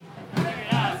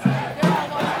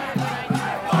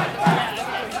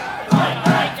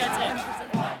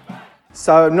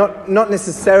So not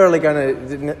necessarily going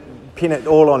to pin it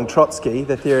all on Trotsky,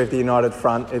 the theory of the united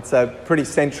front. It's a pretty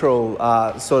central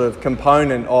sort of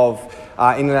component of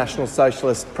international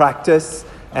socialist practice,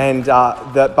 and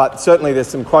but certainly there's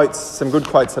some good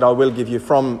quotes that I will give you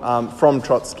from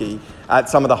Trotsky at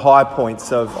some of the high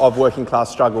points of working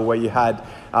class struggle, where you had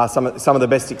some of the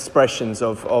best expressions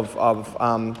of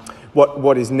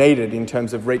what is needed in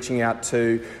terms of reaching out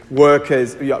to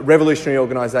workers, revolutionary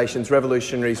organisations,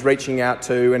 revolutionaries reaching out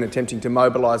to and attempting to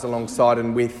mobilise alongside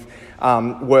and with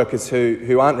workers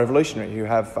who aren't revolutionary, who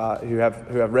have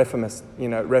reformist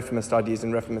ideas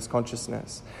and reformist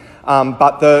consciousness.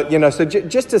 But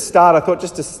just to start, I thought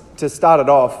to start it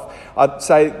off, I'd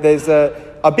say there's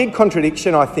a big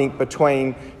contradiction, I think,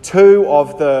 between two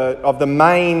of the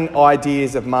main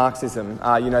ideas of Marxism,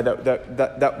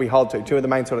 that we hold to. Two of the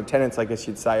main sort of tenets, I guess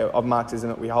you'd say, of Marxism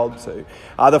that we hold to.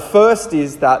 The first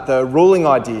is that the ruling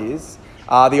ideas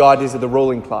are the ideas of the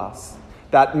ruling class.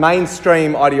 That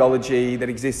mainstream ideology that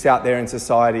exists out there in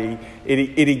society,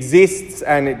 it exists,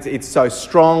 and it's so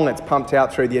strong, it's pumped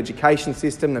out through the education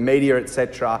system, the media,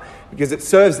 etc., because it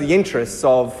serves the interests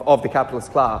of the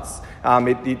capitalist class.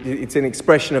 It's an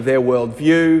expression of their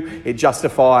worldview. It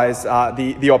justifies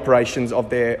the operations of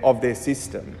their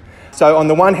system. So on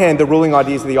the one hand, the ruling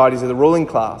ideas are the ideas of the ruling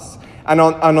class. And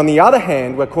on the other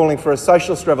hand, we're calling for a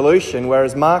socialist revolution,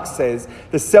 whereas Marx says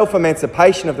the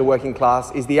self-emancipation of the working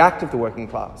class is the act of the working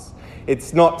class.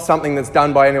 It's not something that's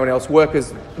done by anyone else.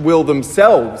 Workers will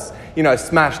themselves,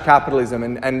 smash capitalism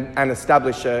and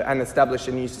establish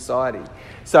a new society.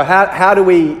 So how do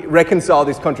we reconcile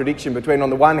this contradiction between, on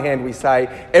the one hand, we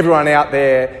say everyone out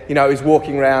there, is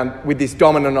walking around with this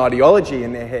dominant ideology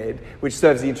in their head, which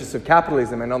serves the interests of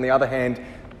capitalism, and on the other hand,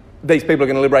 these people are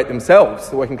going to liberate themselves.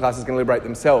 The working class is going to liberate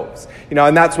themselves.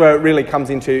 And that's where it really comes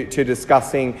into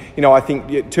discussing, I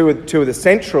think two of the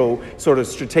central sort of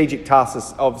strategic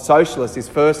tasks of socialists is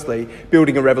firstly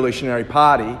building a revolutionary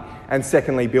party, and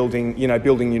secondly building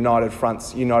united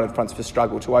fronts for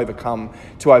struggle to overcome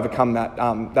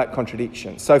that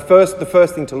contradiction. So the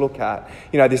first thing to look at,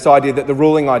 this idea that the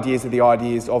ruling ideas are the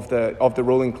ideas of the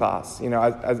ruling class.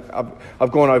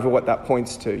 I've gone over what that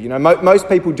points to. Most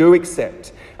people do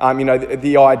accept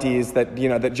the ideas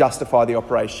that justify the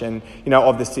operation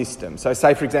of the system. So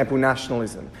say, for example,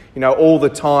 nationalism. All the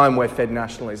time we're fed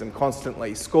nationalism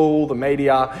constantly. School, the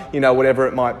media, whatever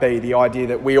it might be. The idea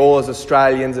that we all as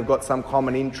Australians have got some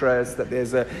common interest, that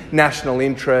there's a national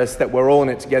interest, that we're all in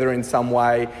it together in some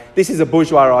way. This is a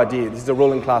bourgeois idea. This is a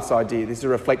ruling class idea. This is a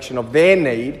reflection of their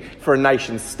need for a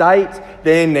nation state,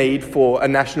 their need for a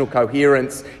national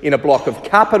coherence in a block of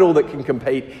capital that can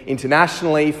compete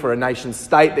internationally, for a nation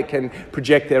state that can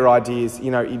project their ideas,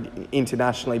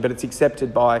 internationally, but it's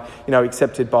accepted by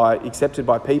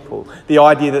people. The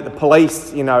idea that the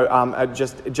police,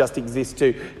 just exist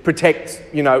to protect,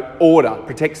 order,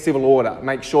 protect civil order,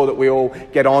 make sure that we all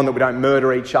get on, that we don't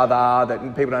murder each other, that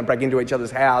people don't break into each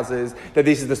other's houses, that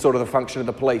this is the sort of the function of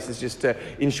the police, is just to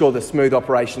ensure the smooth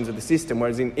operations of the system,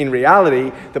 whereas in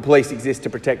reality, the police exist to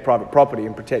protect private property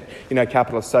and protect,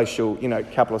 capitalist social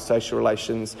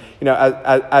relations,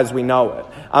 as we know it.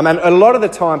 And a lot of the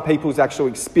time, people's actual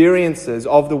experiences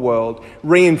of the world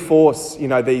reinforce,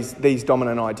 these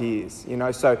dominant ideas.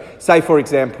 So say, for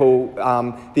example,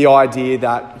 the idea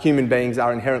that human beings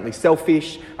are inherently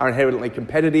selfish, are inherently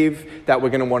competitive, that we're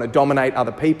going to want to dominate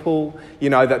other people.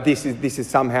 That this is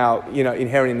somehow,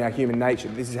 inherent in our human nature.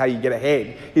 This is how you get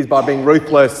ahead, is by being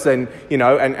ruthless and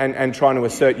trying to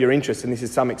assert your interests. And this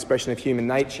is some expression of human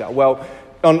nature. Well,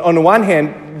 on the one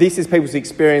hand, this is people's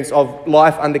experience of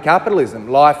life under capitalism,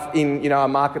 life in a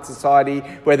market society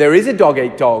where there is a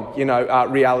dog-eat-dog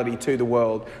reality to the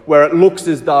world, where it looks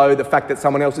as though the fact that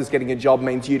someone else is getting a job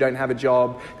means you don't have a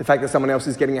job, the fact that someone else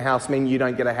is getting a house means you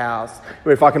don't get a house,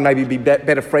 where if I can maybe be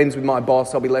better friends with my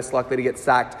boss, I'll be less likely to get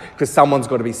sacked because someone's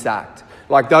got to be sacked.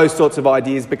 Like those sorts of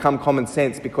ideas become common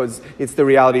sense because it's the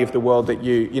reality of the world that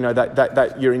you're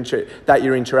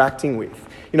interacting with.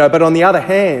 But on the other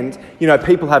hand,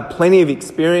 people have plenty of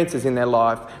experiences in their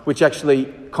life which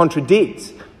actually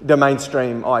contradict the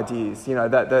mainstream ideas.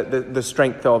 The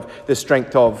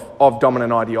strength of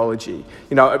dominant ideology.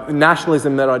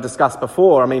 Nationalism that I discussed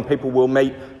before. I mean, people will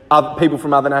meet people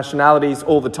from other nationalities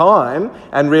all the time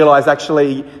and realise,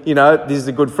 actually, this is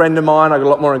a good friend of mine, I've got a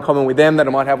lot more in common with them than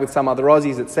I might have with some other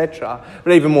Aussies, etc.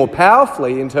 But even more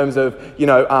powerfully, in terms of,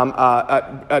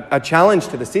 a challenge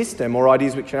to the system, or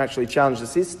ideas which can actually challenge the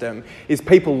system, is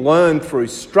people learn through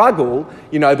struggle,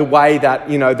 the way that,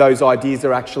 those ideas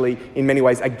are actually, in many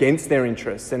ways, against their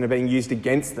interests and are being used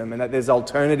against them, and that there's an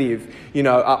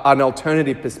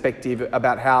alternative perspective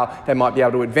about how they might be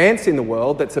able to advance in the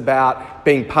world that's about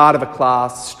being part of a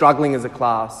class, struggling as a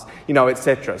class,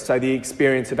 etc. So the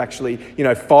experience of actually,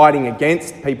 fighting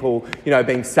against people,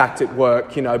 being sacked at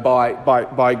work,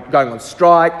 by going on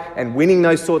strike and winning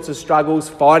those sorts of struggles,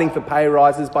 fighting for pay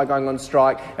rises by going on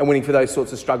strike and winning for those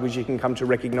sorts of struggles, you can come to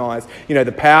recognise,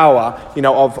 the power,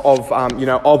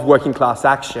 of working class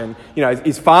action,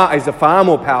 is a far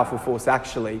more powerful force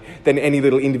actually than any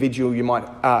little individual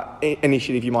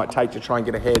initiative you might take to try and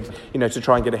get ahead,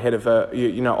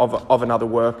 of another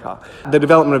worker. The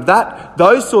development of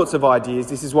those sorts of ideas,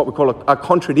 this is what we call a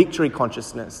contradictory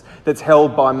consciousness that's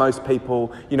held by most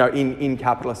people, in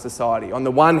capitalist society. On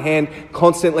the one hand,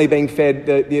 constantly being fed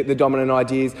the dominant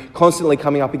ideas, constantly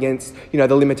coming up against,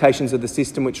 the limitations of the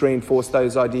system which reinforce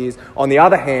those ideas. On the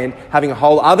other hand, having a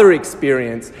whole other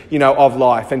experience, of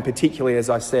life, and particularly, as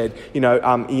I said,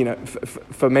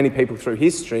 for many people through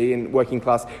history, and working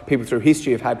class people through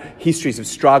history have had histories of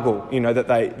struggle,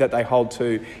 that they hold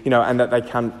to, and that they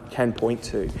can point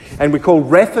to. And we call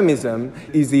reformism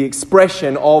is the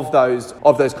expression of those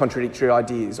contradictory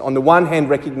ideas. On the one hand,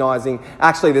 recognising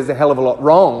actually there's a hell of a lot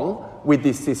wrong with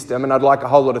this system and I'd like a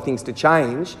whole lot of things to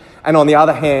change, and on the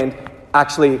other hand,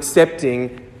 actually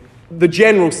accepting the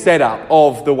general setup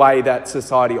of the way that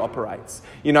society operates.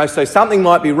 So something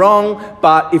might be wrong,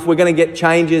 but if we're going to get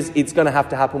changes, it's going to have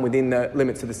to happen within the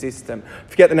limits of the system. I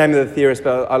forget the name of the theorist,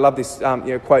 but I love this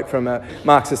quote from a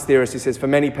Marxist theorist who says, for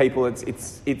many people,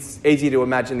 it's easier to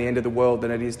imagine the end of the world than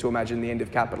it is to imagine the end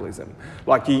of capitalism.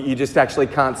 Like you just actually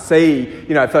can't see,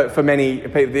 for many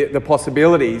people, the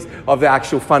possibilities of the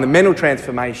actual fundamental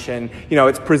transformation.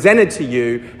 It's presented to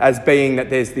you as being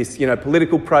that there's this,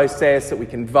 political process that we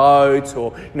can vote,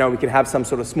 or, we can have some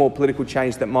sort of small political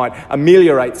change that might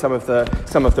ameliorate some of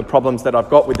the problems that I've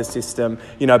got with the system,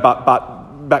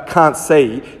 but can't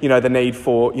see, the need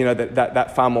for,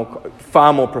 that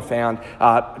far more profound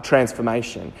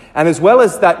transformation. And as well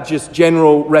as that just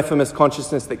general reformist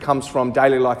consciousness that comes from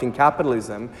daily life in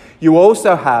capitalism, you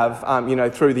also have,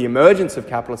 through the emergence of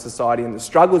capitalist society and the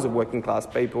struggles of working class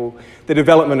people, the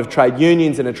development of trade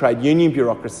unions and a trade union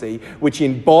bureaucracy, which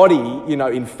embody,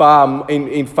 in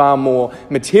far more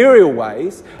material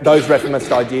ways, those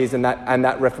reformist ideas and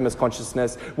that reformist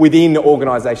consciousness within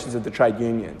organisations of the trade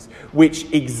unions, which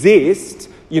exist.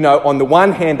 On the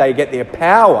one hand, they get their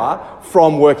power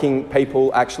from working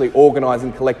people actually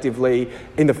organising collectively.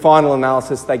 In the final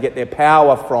analysis, they get their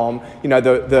power from,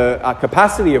 the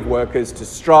capacity of workers to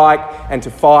strike and to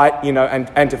fight,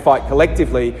 and to fight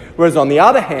collectively. Whereas on the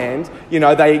other hand,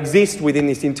 they exist within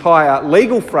this entire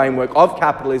legal framework of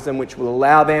capitalism, which will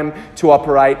allow them to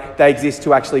operate. They exist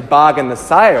to actually bargain the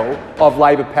sale of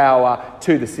labour power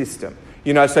to the system.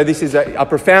 So this is a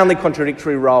profoundly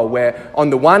contradictory role where,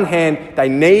 on the one hand, they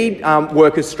need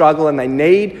workers' struggle and they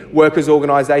need workers'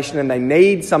 organisation and they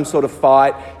need some sort of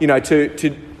fight,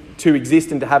 to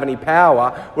exist and to have any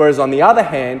power. Whereas on the other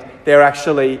hand, they're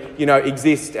actually,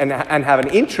 exist and have an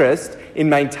interest in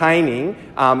maintaining,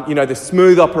 the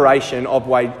smooth operation of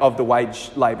the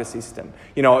wage labour system.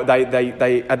 They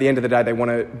at the end of the day, they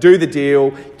want to do the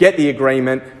deal, get the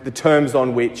agreement, the terms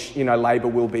on which labour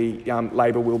will be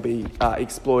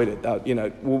exploited.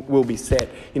 Will be set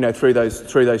through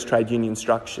those trade union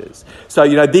structures. So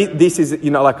this is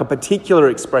like a particular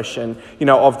expression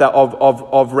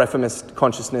of reformist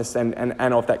consciousness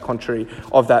and of that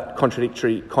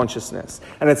contradictory consciousness.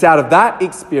 And it's out of that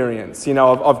experience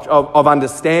of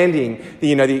understanding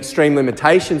the extreme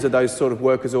limitations of those sort of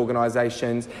workers'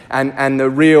 organisations and the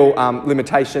real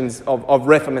limitations of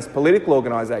reformist political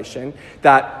organisation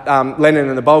that Lenin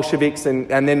and the Bolsheviks and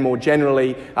then more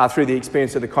generally through the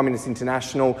experience of the Communist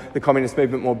International, the communist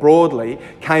movement more broadly,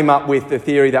 came up with the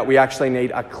theory that we actually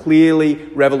need a clearly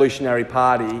revolutionary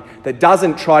party that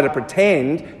doesn't try to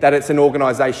pretend that it's an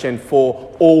organisation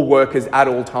for all workers at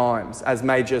all times, as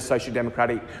major social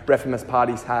democratic reformist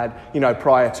parties had,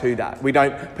 prior to that. that. We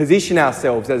don't position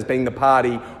ourselves as being the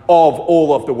party of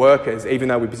all of the workers, even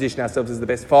though we position ourselves as the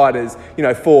best fighters,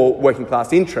 for working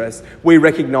class interests. We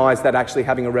recognise that actually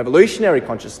having a revolutionary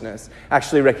consciousness,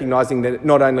 actually recognising that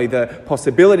not only the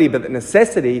possibility but the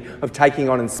necessity of taking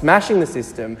on and smashing the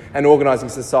system and organising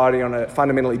society on a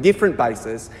fundamentally different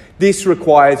basis, this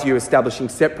requires you establishing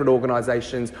separate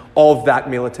organisations of that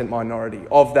militant minority,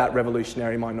 of that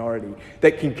revolutionary minority,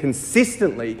 that can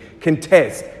consistently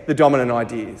contest the dominant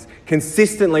ideas,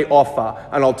 consistently offer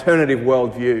an alternative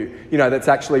worldview, that's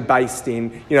actually based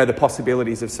in, the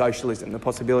possibilities of socialism, the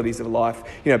possibilities of a life,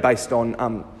 based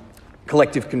on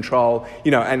collective control,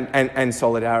 and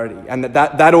solidarity. And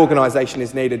that organisation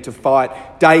is needed to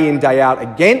fight day in, day out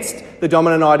against the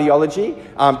dominant ideology,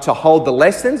 to hold the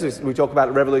lessons. We talk about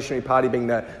the Revolutionary Party being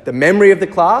the memory of the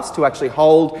class, to actually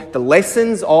hold the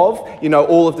lessons of,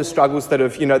 all of the struggles that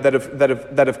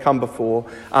have come before,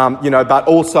 but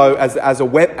also as a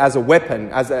weapon,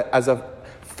 as a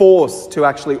force to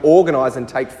actually organise and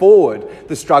take forward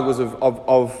the struggles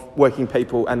of working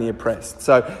people and the oppressed.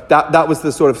 So that was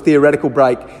the sort of theoretical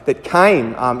break that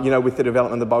came, with the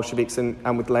development of the Bolsheviks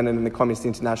and with Lenin and the Communist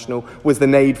International, was the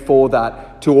need for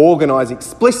that to organise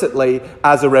explicitly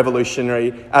as a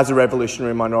revolutionary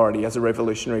minority, as a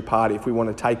revolutionary party, if we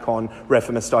want to take on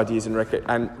reformist ideas and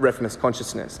reformist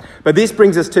consciousness. But this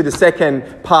brings us to the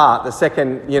second part, the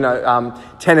second,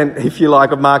 tenet, if you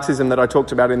like, of Marxism that I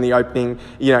talked about in the opening.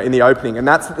 And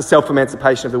that's that the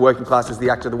self-emancipation of the working class is the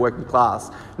act of the working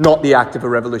class, not the act of a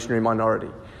revolutionary minority.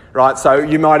 Right, so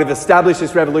you might have established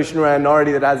this revolutionary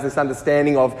minority that has this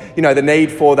understanding of, the need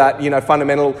for that,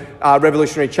 fundamental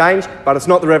revolutionary change, but it's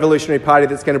not the Revolutionary Party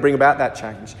that's going to bring about that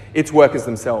change. It's workers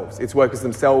themselves. It's workers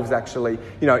themselves actually,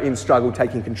 in struggle,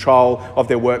 taking control of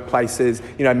their workplaces,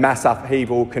 mass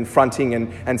upheaval, confronting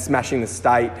and smashing the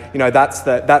state. That's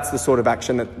the sort of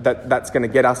action that's going to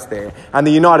get us there. And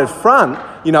the United Front,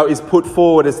 is put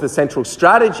forward as the central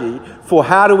strategy for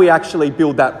how do we actually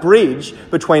build that bridge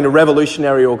between a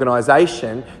revolutionary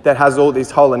organisation that has all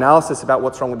this whole analysis about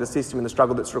what's wrong with the system and the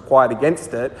struggle that's required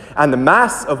against it, and the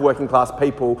mass of working class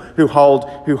people who hold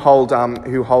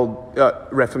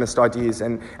reformist ideas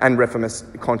and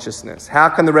reformist consciousness. How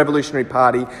can the Revolutionary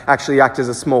Party actually act as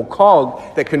a small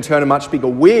cog that can turn a much bigger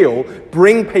wheel,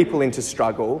 bring people into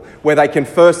struggle, where they can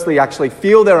firstly actually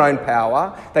feel their own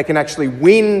power, they can actually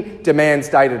win demands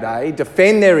day to day,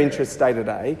 defend their interests day to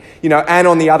day, and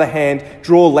on the other hand,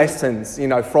 draw lessons,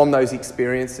 from those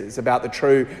experiences about the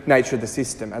true nature of the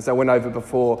system. As I went over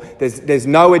before, there's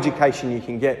no education you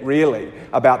can get really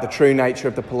about the true nature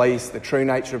of the police, the true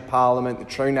nature of Parliament, the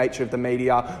true nature of the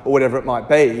media, or whatever it might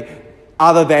be,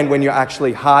 other than when you're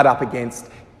actually hard up against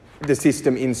the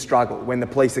system in struggle, when the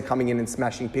police are coming in and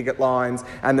smashing picket lines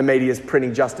and the media's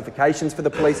printing justifications for the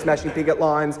police smashing picket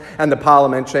lines and the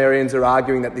parliamentarians are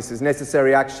arguing that this is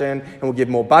necessary action and will give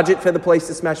more budget for the police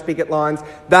to smash picket lines.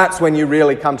 That's when you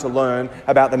really come to learn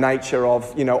about the nature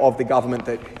of, of the government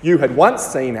that you had once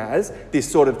seen as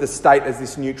this sort of the state as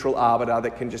this neutral arbiter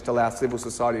that can just allow civil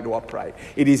society to operate.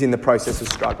 It is in the process of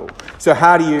struggle. So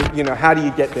how do you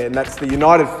get there? And that's the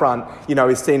United Front,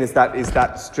 is seen as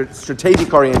that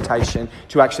strategic orientation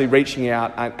to actually reaching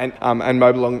out and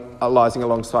mobilising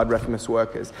alongside reformist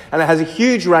workers. And it has a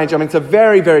huge range. It's a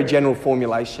very, very general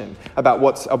formulation about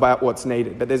what's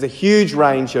needed. But there's a huge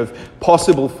range of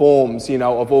possible forms,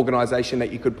 of organisation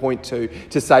that you could point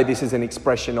to say this is an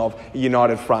expression of a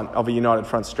United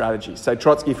Front strategy. So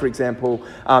Trotsky, for example,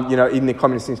 in the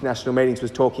Communist International meetings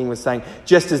was saying,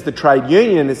 just as the trade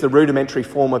union is the rudimentary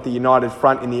form of the United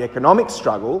Front in the economic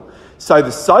struggle, so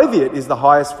the Soviet is the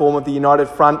highest form of the United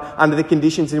Front under the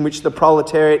conditions in which the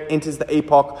proletariat enters the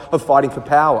epoch of fighting for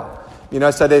power.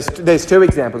 So there's two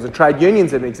examples. The trade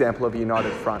union's an example of a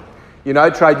United Front.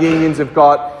 Trade unions have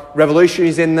got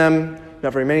revolutionaries in them.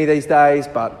 Not very many these days,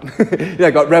 but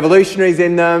got revolutionaries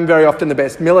in them, very often the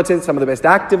best militants, some of the best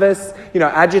activists,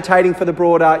 agitating for the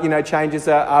broader, changes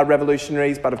are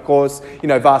revolutionaries, but of course,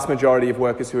 vast majority of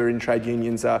workers who are in trade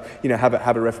unions are,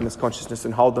 have a reformist consciousness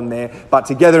and hold them there. But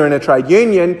together in a trade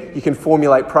union, you can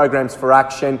formulate programs for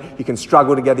action, you can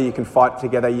struggle together, you can fight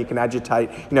together, you can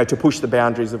agitate, to push the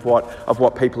boundaries of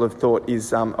what people have thought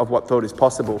is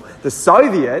possible. The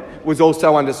Soviet was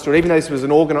also understood, even though this was an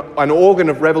organ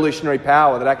of revolutionary power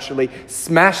power that actually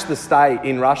smashed the state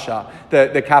in Russia,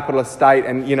 the capitalist state,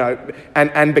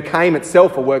 and became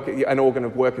itself an organ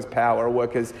of workers' power, a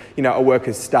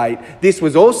workers' state. This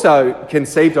was also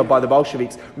conceived of by the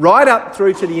Bolsheviks right up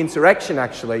through to the insurrection,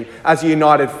 actually, as a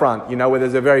united front, where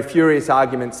there's a very furious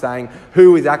argument saying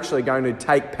who is actually going to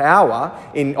take power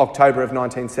in October of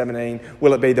 1917.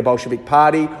 Will it be the Bolshevik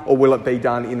Party, or will it be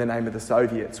done in the name of the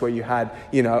Soviets, where you had,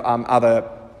 other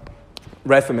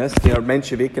reformists,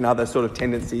 Menshevik and other sort of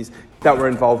tendencies that were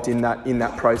involved in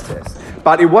that process.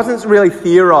 But it wasn't really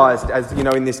theorised as,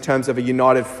 in this terms of a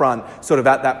united front, sort of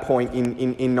at that point in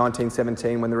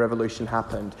 1917 when the revolution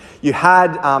happened. You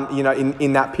had,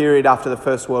 in that period after the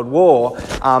First World War,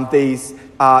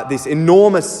 this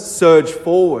enormous surge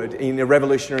forward in a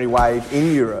revolutionary wave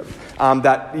in Europe. And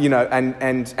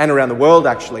around the world,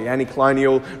 actually,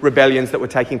 anti-colonial rebellions that were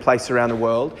taking place around the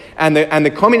world. And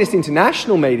the Communist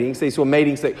International meetings, these were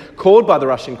meetings that called by the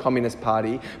Russian Communist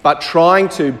Party, but trying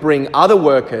to bring other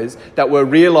workers that were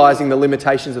realising the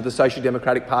limitations of the social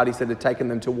democratic parties that had taken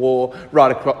them to war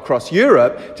right across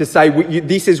Europe, to say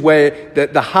this is where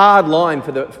the hard line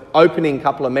for the opening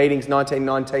couple of meetings,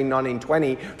 1919,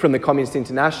 1920, from the Communist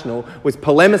International, was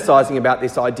polemicising about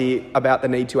this idea about the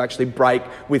need to actually break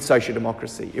with social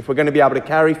democracy. If we're going to be able to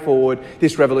carry forward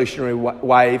this revolutionary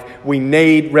wave, we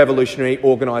need revolutionary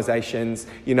organisations,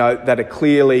 that are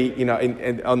clearly,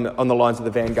 on the lines of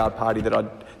the vanguard party that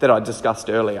I discussed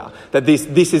earlier. That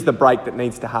this is the break that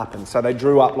needs to happen. So they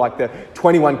drew up like the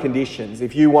 21 conditions.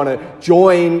 If you want to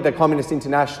join the Communist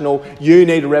International, you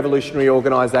need a revolutionary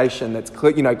organisation that's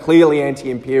clearly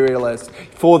anti-imperialist,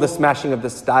 for the smashing of the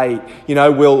state.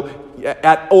 Will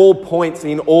at all points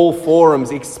in all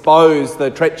forums expose the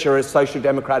treacherous social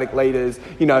democratic leaders,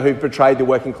 who betrayed the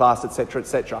working class, etc.,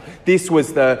 etc. This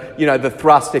was the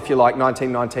thrust, if you like,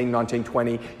 1919,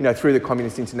 1920, through the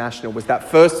Communist International, was that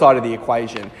first side of the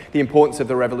equation, the importance of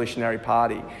the Revolutionary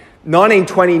Party.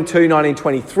 1922,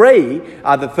 1923,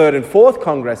 the third and fourth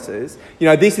congresses,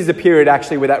 this is a period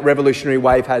actually where that revolutionary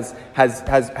wave has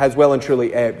well and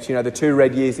truly ebbed. The 2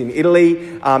 red years in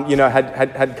Italy,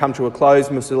 had come to a close.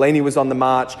 Mussolini was on the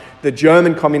march. The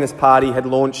German Communist Party had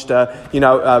launched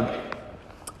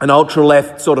an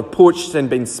ultra-left sort of putsch and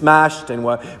been smashed, and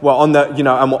were on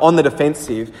the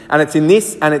defensive. And it's in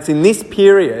this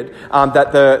period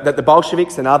that the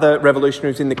Bolsheviks and other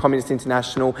revolutionaries in the Communist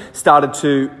International started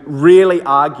to really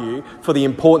argue for the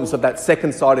importance of that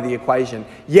second side of the equation.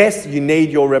 Yes, you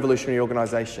need your revolutionary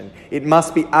organisation. It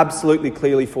must be absolutely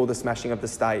clearly for the smashing of the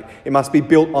state. It must be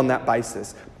built on that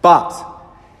basis. But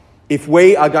if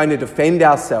we are going to defend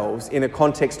ourselves in a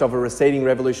context of a receding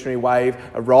revolutionary wave,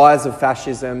 a rise of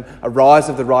fascism, a rise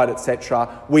of the right, etc.,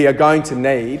 we are going to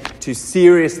need to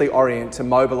seriously orient to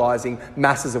mobilising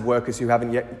masses of workers who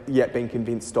haven't yet been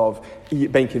convinced of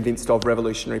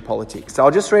revolutionary politics. So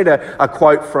I'll just read a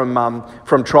quote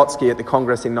from Trotsky at the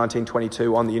Congress in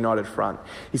 1922 on the United Front.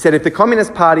 He said, "If the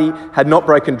Communist Party had not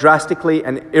broken drastically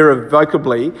and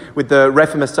irrevocably with the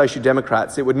reformist Social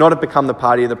Democrats, it would not have become the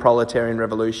party of the proletarian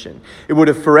revolution. It would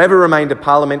have forever remained a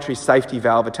parliamentary safety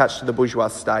valve attached to the bourgeois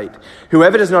state.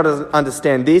 Whoever does not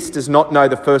understand this does not know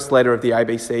the first letter of the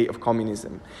ABC of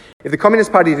communism. If the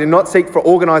Communist Party did not seek for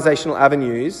organisational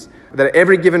avenues that at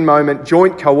every given moment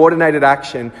joint coordinated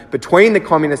action between the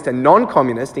communist and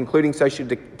non-communist, including social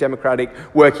democratic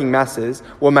working masses,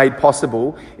 were made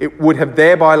possible, it would have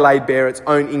thereby laid bare its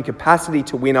own incapacity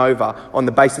to win over, on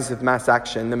the basis of mass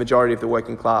action, the majority of the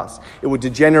working class. It would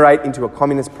degenerate into a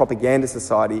communist propaganda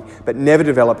society, but never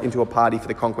develop into a party for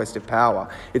the conquest of power.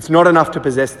 It's not enough to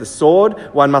possess the sword,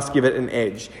 one must give it an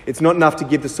edge. It's not enough to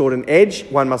give the sword an edge,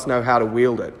 one must know how to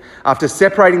wield it. After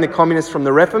separating the communists from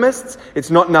the reformists, it's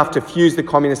not enough to fuse the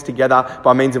communists together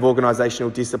by means of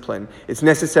organisational discipline. It's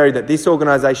necessary that this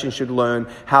organisation should learn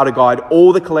how to guide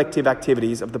all the collective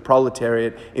activities of the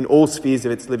proletariat in all spheres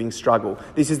of its living struggle."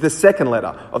 This is the second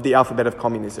letter of the alphabet of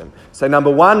communism. So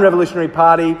number 1, Revolutionary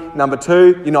Party. Number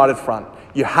 2, United Front.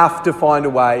 You have to find a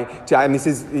way to, and this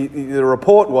is, the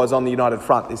report was on the United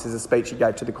Front. This is a speech he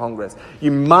gave to the Congress.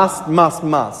 You must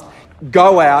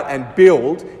go out and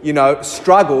build,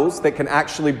 struggles that can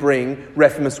actually bring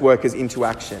reformist workers into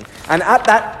action. And at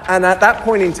that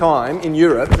point in time in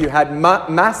Europe, you had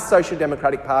mass social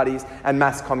democratic parties and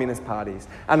mass communist parties.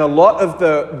 And a lot of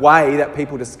the way that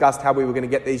people discussed how we were going to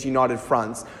get these united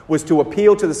fronts was to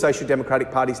appeal to the social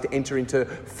democratic parties to enter into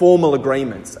formal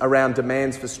agreements around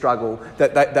demands for struggle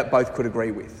that both could agree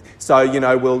with. So,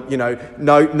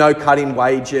 no cut in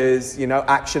wages,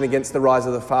 action against the rise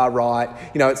of the far right,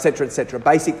 etc., etc.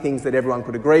 Basic things that everyone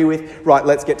could agree with. Right,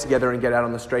 let's get together and get out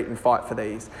on the street and fight for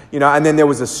these. And then there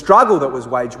was a struggle that was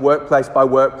waged workplace by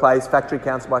workplace, factory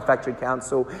council by factory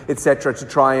council, etc., to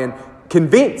try and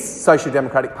convince social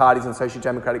democratic parties and social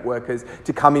democratic workers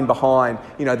to come in behind,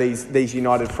 these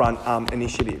United Front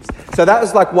initiatives. So that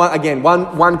was like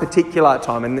one particular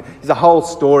time, and there's a whole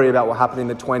story about what happened in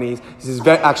the 20s. This is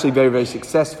actually very, very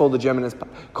successful. The German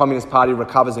Communist Party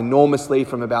recovers enormously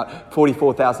from about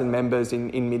 44,000 members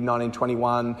in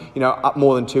mid-1921, up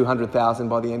more than 200,000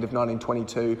 by the end of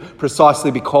 1922,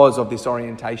 precisely because of this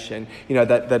orientation,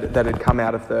 that had come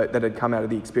out of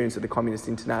the experience of the Communist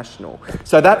International.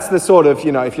 So that's the sort of,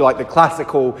 if you like, the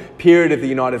classical period of the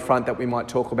United Front that we might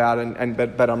talk about,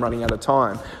 but I'm running out of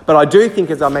time. But I do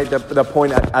think, as I made the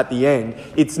point at the end,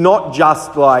 it's not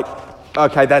just like,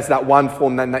 okay, there's that one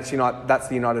form, then that's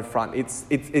the United Front.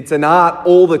 It's an art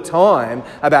all the time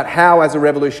about how, as a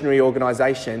revolutionary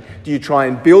organisation, do you try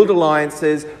and build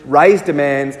alliances, raise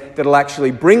demands that will actually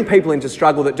bring people into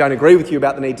struggle that don't agree with you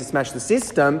about the need to smash the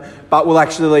system, but will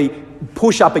actually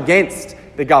push up against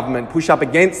the government, push up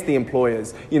against the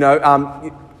employers,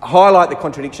 highlight the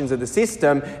contradictions of the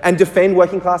system and defend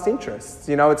working class interests.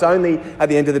 It's only, at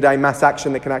the end of the day, mass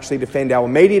action that can actually defend our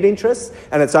immediate interests,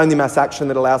 and it's only mass action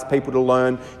that allows people to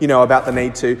learn, about the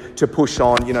need to push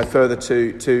on, further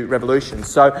to revolution.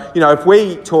 So, if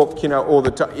we talk, all the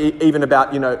time, even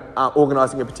about,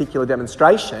 organising a particular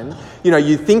demonstration,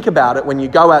 you think about it when you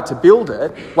go out to build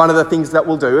it. One of the things that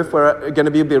we'll do, if we're going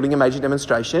to be building a major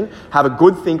demonstration, have a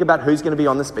good think about who's going to be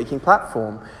on the speaking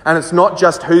platform. And it's not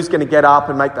just who's going to get up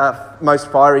and make the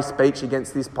most fiery speech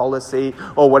against this policy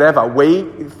or whatever. We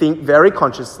think very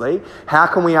consciously, how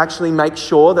can we actually make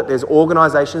sure that there's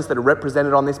organisations that are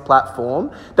represented on this platform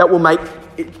that will make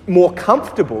it more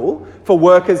comfortable for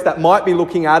workers that might be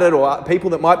looking at it, or people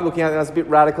that might be looking at it as a bit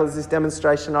radical as this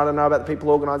demonstration, I don't know about the people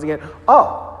organising it.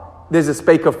 There's a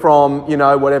speaker from,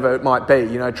 whatever it might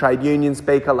be, trade union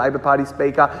speaker, Labor Party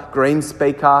speaker, Green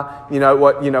speaker,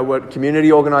 what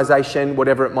community organisation,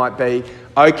 whatever it might be.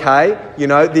 Okay,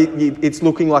 it's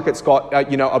looking like it's got,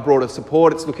 a broader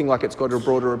support. It's looking like it's got a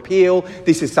broader appeal.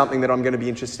 This is something that I'm going to be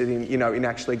interested in, in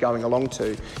actually going along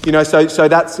to. So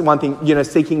that's one thing,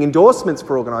 seeking endorsements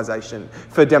for organisation,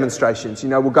 for demonstrations.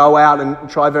 We'll go out and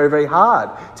try very, very hard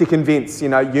to convince,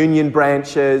 union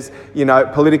branches,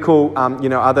 political,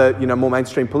 other, more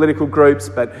mainstream political groups,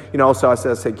 but, also, as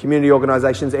I said, community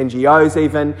organisations, NGOs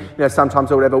even,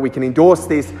 sometimes or whatever, we can endorse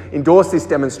this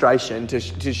demonstration to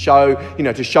show,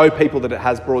 to show people that it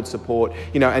has broad support,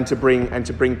 and to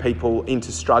bring people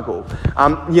into struggle.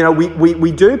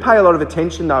 We do pay a lot of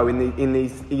attention though in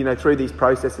these, through these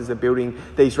processes of building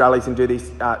these rallies and to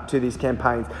these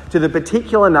campaigns, to the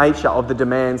particular nature of the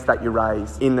demands that you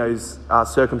raise in those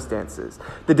circumstances.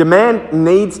 The demand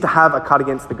needs to have a cut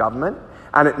against the government,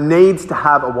 and it needs to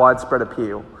have a widespread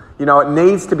appeal. It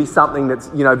needs to be something that's,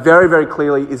 very, very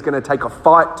clearly is going to take a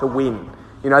fight to win.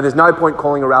 There's no point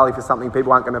calling a rally for something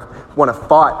people aren't going to want to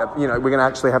fight. We're going to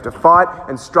actually have to fight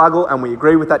and struggle, and we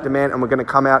agree with that demand, and we're going to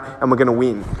come out and we're going to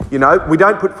win. We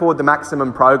don't put forward the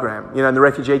maximum program. In the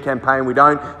refugee campaign, we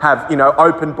don't have,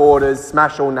 open borders,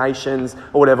 smash all nations,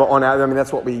 or whatever on our.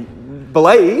 That's what we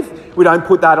believe. We don't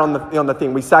put that on the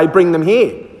thing. We say bring them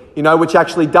here. Which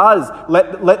actually does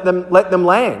let them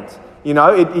land.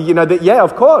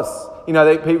 Of course.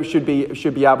 That people should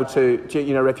be able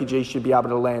to refugees should be able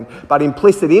to land. But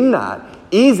implicit in that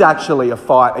is actually a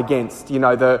fight against,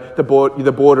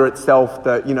 the border itself,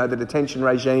 the detention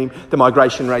regime, the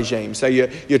migration regime. So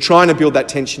you're trying to build that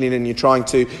tension in, and you're trying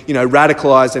to,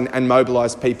 radicalise and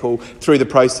mobilise people through the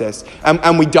process.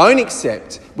 And we don't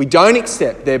accept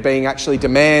there being actually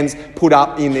demands put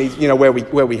up in these, where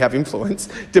we have influence,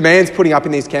 demands putting up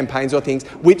in these campaigns or things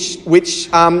which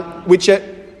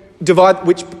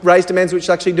raise demands which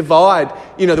actually divide,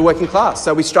 the working class.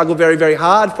 So we struggle very, very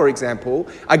hard, for example,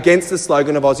 against the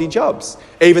slogan of Aussie jobs.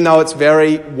 Even though it's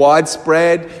very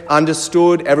widespread,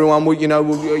 understood, everyone will,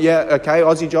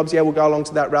 Aussie jobs, we'll go along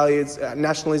to that rally.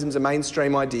 Nationalism's a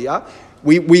mainstream idea.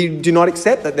 We do not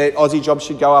accept that Aussie jobs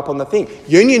should go up on the thing.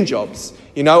 Union jobs,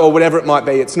 or whatever it might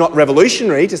be. It's not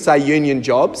revolutionary to say union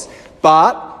jobs,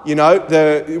 but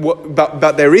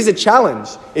but there is a challenge,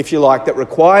 if you like, that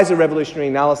requires a revolutionary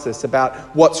analysis about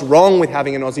what's wrong with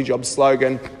having an Aussie Jobs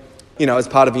slogan, as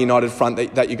part of a united front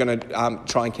that you're going to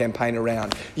try and campaign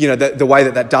around. The way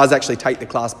that does actually take the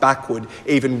class backward,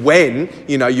 even when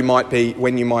you might be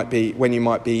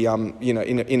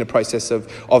in a process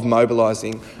of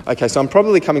mobilising. Okay, so I'm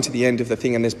probably coming to the end of the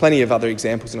thing, and there's plenty of other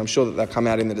examples, and I'm sure that they'll come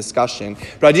out in the discussion.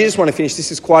 But I did just want to finish.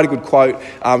 This is quite a good quote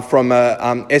from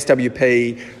a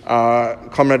SWP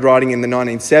comrade writing in the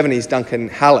 1970s, Duncan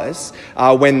Hallis,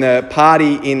 when the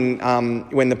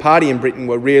party in Britain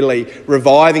were really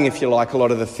reviving, if you like, a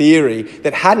lot of the theory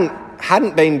that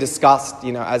hadn't been discussed,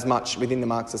 as much within the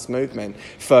Marxist movement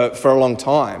for a long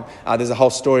time. There's a whole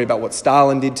story about what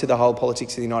Stalin did to the whole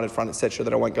politics of the United Front, etc.,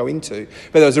 that I won't go into.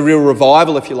 But there was a real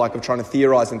revival, if you like, of trying to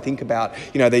theorise and think about,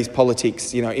 these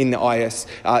politics, in the IS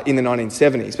in the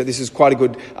 1970s. But this is quite a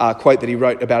good quote that he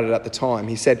wrote about it at the time.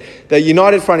 He said, "The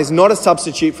United Front is not a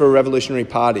substitute for a revolutionary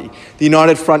party. The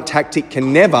United Front tactic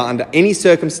can never, under any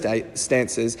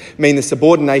circumstances, mean the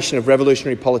subordination of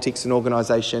revolutionary politics and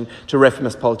organisation to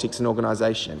reformist politics and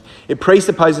organisation. It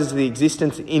presupposes the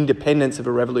existence and independence of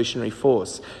a revolutionary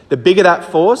force. The bigger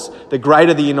that force, the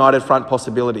greater the United Front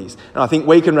possibilities." And I think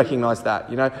we can recognise that.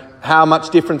 How much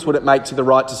difference would it make to the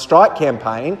Right to Strike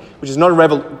campaign, which is not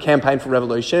a campaign for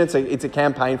revolution, it's a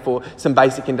campaign for some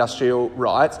basic industrial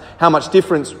rights. How much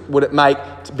difference would it make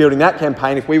to building that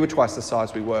campaign if we were twice the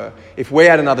size we were? If we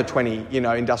had another 20,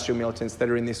 industrial militants that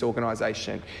are in this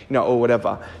organisation, or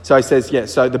whatever. So he says,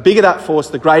 so the bigger that force,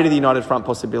 the greater the United Front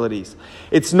possibilities.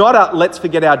 It's not a let's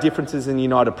forget our differences and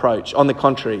unite approach. On the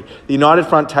contrary, the United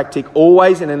Front tactic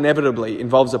always and inevitably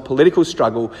involves a political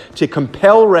struggle to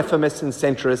compel reformists and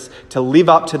centrists to live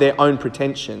up to their own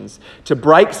pretensions, to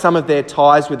break some of their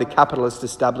ties with the capitalist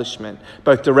establishment,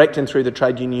 both direct and through the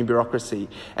trade union bureaucracy,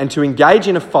 and to engage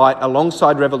in a fight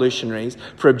alongside revolutionaries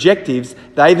for objectives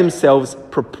they themselves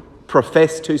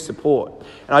profess to support.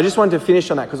 And I just wanted to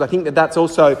finish on that because I think that that's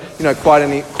also, quite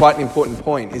an important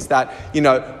point, is that,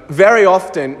 very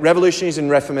often revolutionaries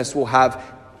and reformists will have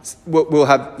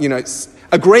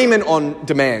agreement on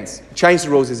demands. Change the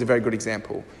rules is a very good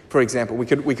example. For example, we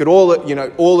could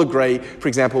all agree, for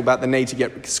example, about the need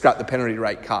to scrap the penalty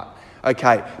rate cut.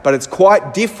 Okay, but it's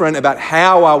quite different about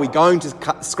how are we going to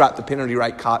scrap the penalty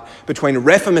rate cut between a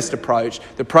reformist approach,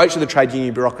 the approach of the trade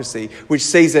union bureaucracy, which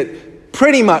sees it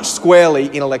pretty much squarely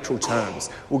in electoral terms.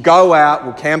 We'll go out,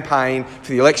 we'll campaign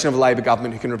for the election of a Labor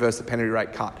government who can reverse the penalty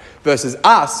rate cut, versus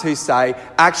us who say,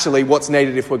 actually, what's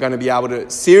needed if we're going to be able to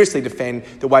seriously defend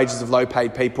the wages of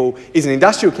low-paid people is an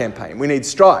industrial campaign. We need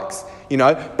strikes.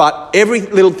 But every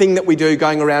little thing that we do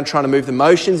going around trying to move the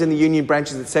motions in the union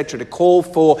branches, etc., to call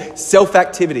for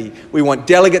self-activity. We want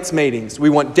delegates meetings. We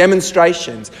want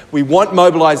demonstrations. We want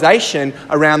mobilisation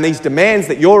around these demands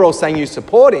that you're all saying you're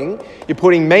supporting. You're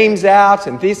putting memes out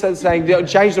and this and saying,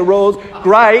 change the rules.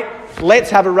 Great. Let's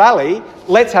have a rally.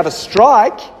 Let's have a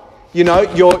strike.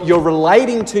 You're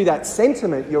relating to that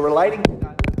sentiment. You're relating to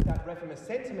that reformist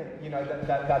sentiment,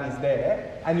 that is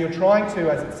there, and you're trying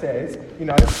to, as it says,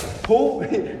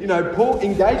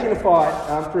 engage in a fight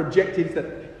for objectives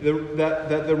that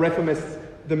the reformists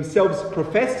themselves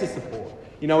profess to support.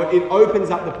 It opens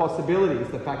up the possibilities,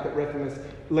 the fact that reformist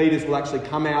leaders will actually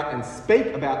come out and speak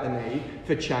about the need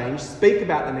for change, speak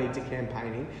about the need to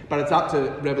campaigning, but it's up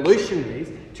to revolutionaries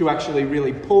to actually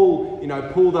really pull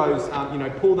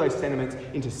those sentiments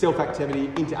into self-activity,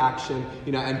 into action,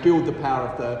 and build the power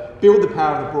of the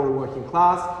broader working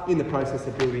class in the process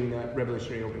of building the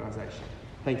revolutionary organisation.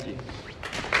 Thank you.